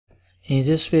In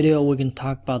this video, we can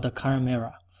talk about the current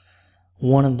mirror,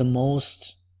 one of the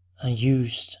most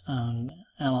used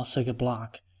analog circuit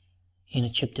block in a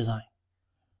chip design.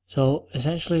 So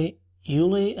essentially,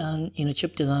 usually in a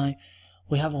chip design,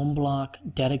 we have one block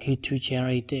dedicated to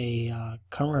generate a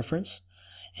current reference,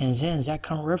 and then that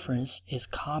current reference is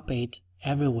copied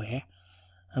everywhere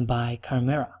by current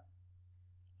mirror.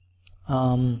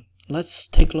 Let's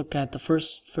take a look at the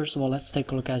first of all, let's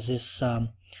take a look at this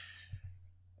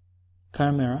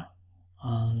current mirror.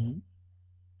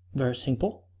 Very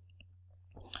simple.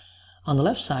 On the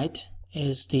left side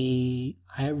is the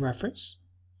I reference,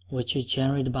 which is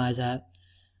generated by that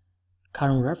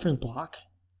current reference block.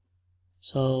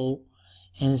 So,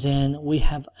 and then we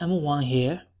have M1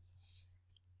 here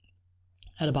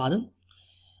at the bottom,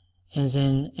 and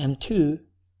then M2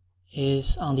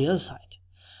 is on the other side.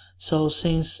 So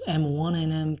since M1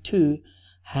 and M2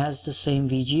 has the same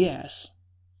VGS,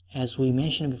 as we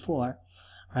mentioned before,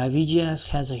 right? VGS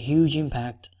has a huge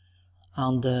impact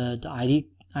on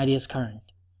the IDS current,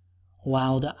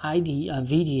 while the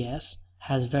VDS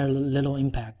has very little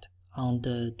impact on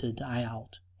the I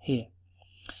out here.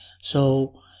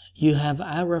 So you have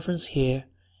I reference here,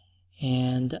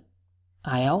 and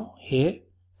IL here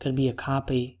could be a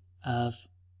copy of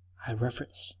I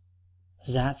reference.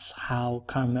 That's how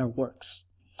current mirror works.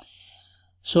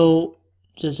 So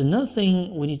there's another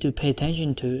thing we need to pay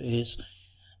attention to is,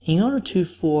 in order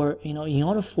for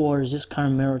this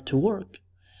current mirror to work,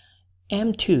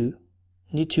 M2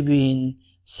 need to be in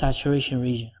saturation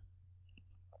region.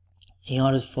 In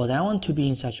order for that one to be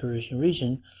in saturation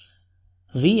region,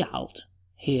 V out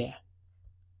here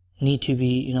need to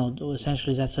be,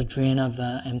 essentially that's a drain of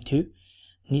M2,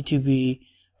 need to be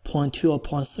 0.2 or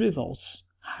 0.3 volts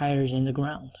higher than the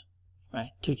ground,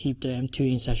 right, to keep the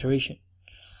M2 in saturation.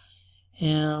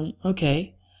 And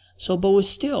okay, so but we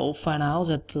still find out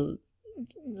that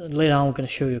later on we're going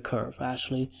to show you a curve.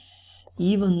 Actually,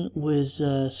 even with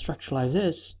a structure like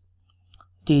this,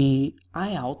 the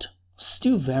I out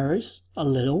still varies a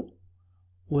little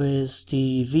with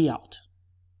the V out,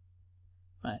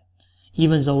 right?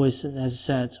 Even though it's, as I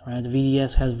said, right, the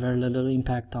VDS has very little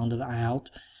impact on the I out,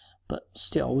 but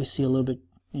still we see a little bit,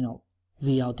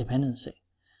 V out dependency.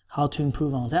 How to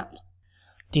improve on that?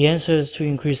 The answer is to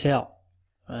increase L,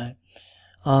 right?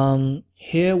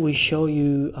 Here we show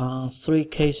you three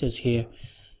cases here.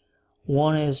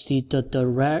 One is the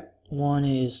red one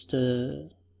is the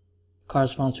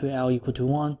correspond to L equal to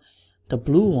 1. The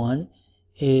blue one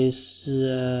is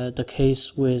the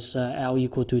case with L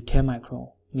equal to 10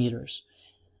 micrometers.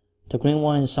 The green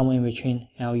one is somewhere in between,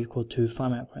 L equal to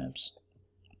 5 micrograms.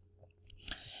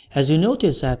 As you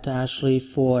notice that actually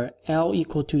for L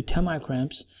equal to 10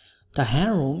 micrograms, the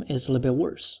handroom is a little bit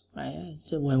worse, right?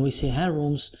 So when we see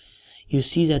handrooms, you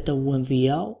see that when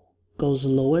VL goes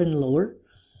lower and lower,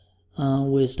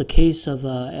 with the case of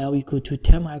L equal to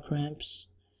 10 micrograms,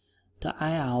 the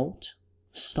I out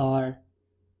start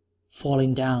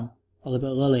falling down a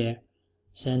little bit earlier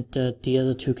than the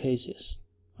other two cases,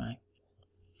 right?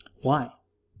 Why?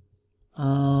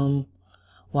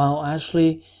 Well,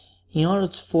 actually, in order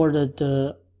for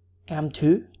the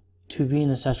M2 to be in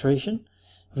the saturation,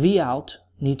 V out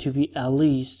need to be at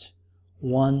least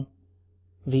 1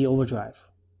 V overdrive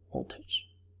voltage.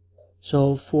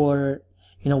 So for,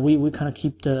 we kind of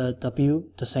keep the W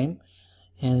the same,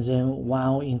 and then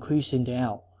while increasing the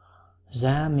L.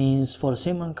 That means for the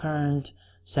same amount of current,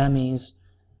 that means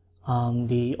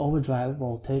the overdrive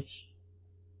voltage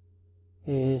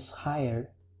is higher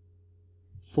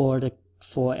for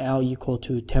L equal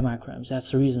to 10 micrograms.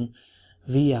 That's the reason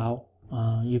VL,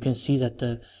 you can see that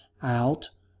the I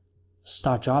out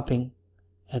start dropping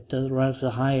at the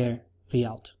relatively higher V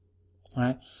out,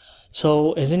 right?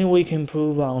 So is there any way you can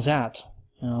improve on that?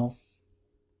 So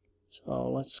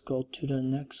let's go to the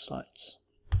next slides.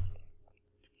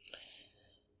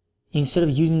 Instead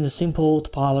of using the simple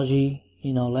topology,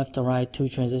 left and right 2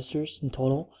 transistors in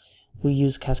total, we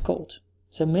use cascode.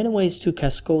 There are many ways to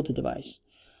cascode the device,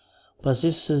 but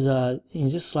this is in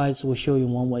this slides we'll show you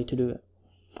one way to do it.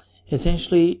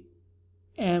 Essentially,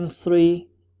 M3,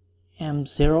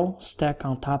 M0 stack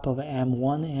on top of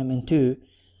M1, M2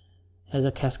 as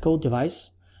a cascode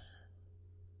device.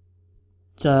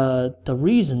 The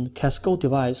reason cascode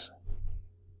device,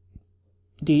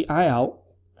 the I out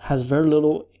has very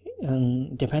little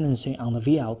dependency on the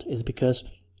V out is because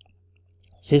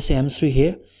this M3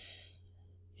 here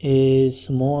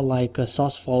is more like a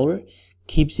source follower,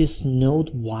 keeps this node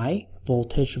Y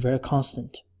voltage very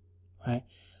constant, right?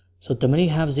 So the minute you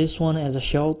have this one as a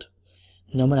short,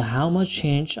 no matter how much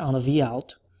change on the V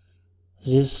out,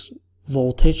 this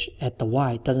voltage at the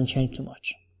Y doesn't change too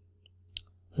much.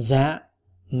 that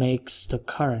makes the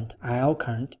current, IL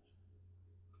current,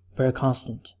 very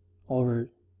constant over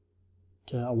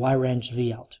a wide range of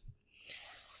V out.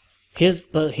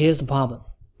 But here's the problem.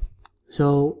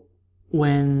 So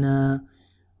when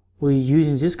we're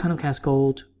using this kind of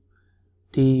cascode,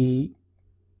 the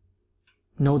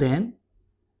node N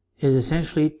is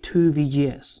essentially 2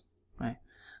 VGS, right?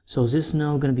 So this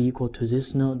node going to be equal to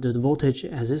this node. The voltage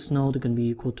at this node going to be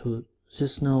equal to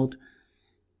this node.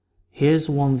 Here's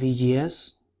one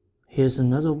VGS. Here's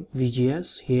another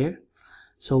VGS here.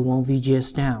 So one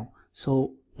VGS down.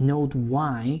 So node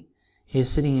Y is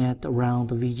sitting at around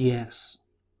the VGS.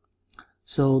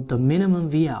 So the minimum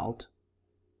V out,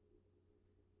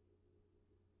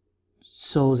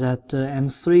 so that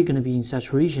M3 going to be in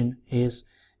saturation, is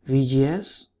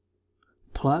VGS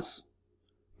plus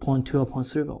 0.2 or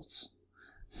 0.3 volts.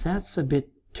 That's a bit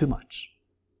too much,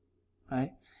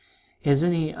 right? Is there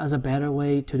any other better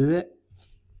way to do it?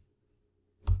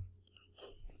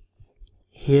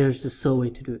 Here's the sole way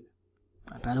to do it.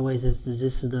 By the way, this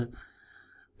is the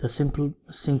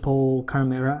simple current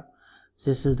mirror.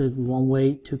 This is the one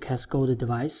way to cascode the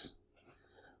device.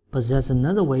 But there's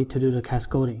another way to do the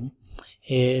cascoding.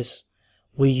 Is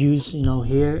we use,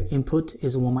 here input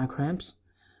is 1 microamps.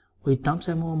 We dump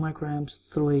that 1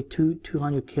 microamps through a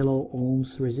 200 kilo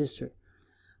ohms resistor.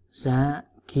 That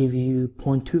give you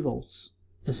 0.2 volts.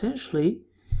 Essentially,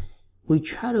 we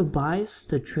try to bias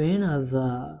the drain of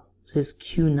this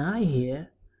Q9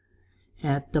 here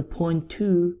at the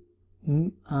 0.2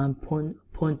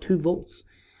 volts.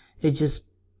 It just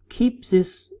keeps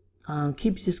this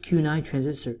Q9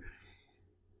 transistor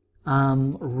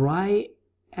right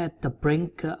at the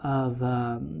brink of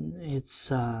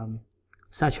its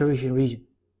saturation region,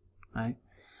 right?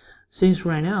 Since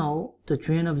right now the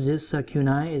drain of this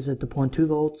Q9 is at the 0.2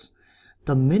 volts,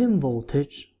 the minimum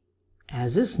voltage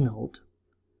at this node,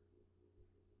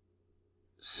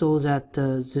 so that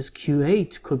this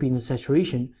Q8 could be in the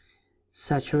saturation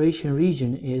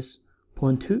region, is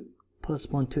 0.2 plus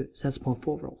 0.2. That's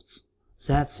 0.4 volts.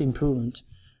 That's improvement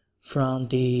from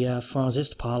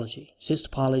this topology. This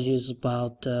topology is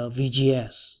about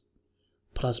VGS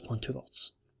plus 0.2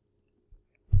 volts.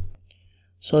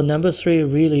 So number 3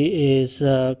 really is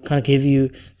kind of give you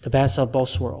the best of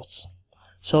both worlds.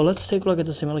 So let's take a look at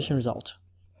the simulation result.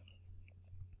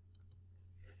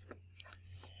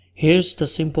 Here's the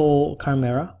simple current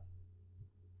mirror,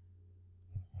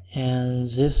 and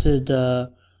this is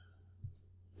the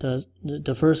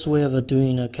first way of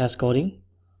doing a cascoding.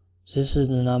 This is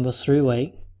the number 3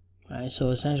 way, right? So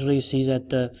essentially, you see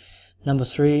that the number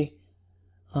 3,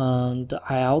 the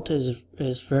I out is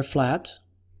very flat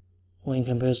when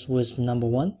compared with number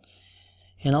 1,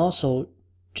 and also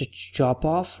the drop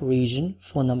off region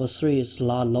for number 3 is a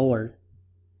lot lower.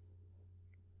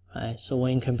 Right, so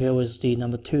when you compare with the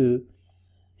number 2,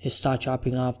 it starts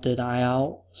dropping off, the I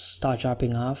out starts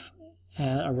dropping off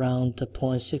at around the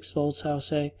 0.6 volts, I'll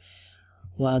say,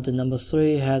 while the number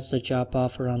 3 has the drop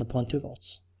off around the 0.2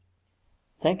 volts.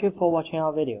 Thank you for watching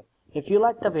our video. If you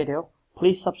liked the video,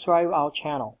 please subscribe our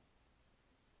channel.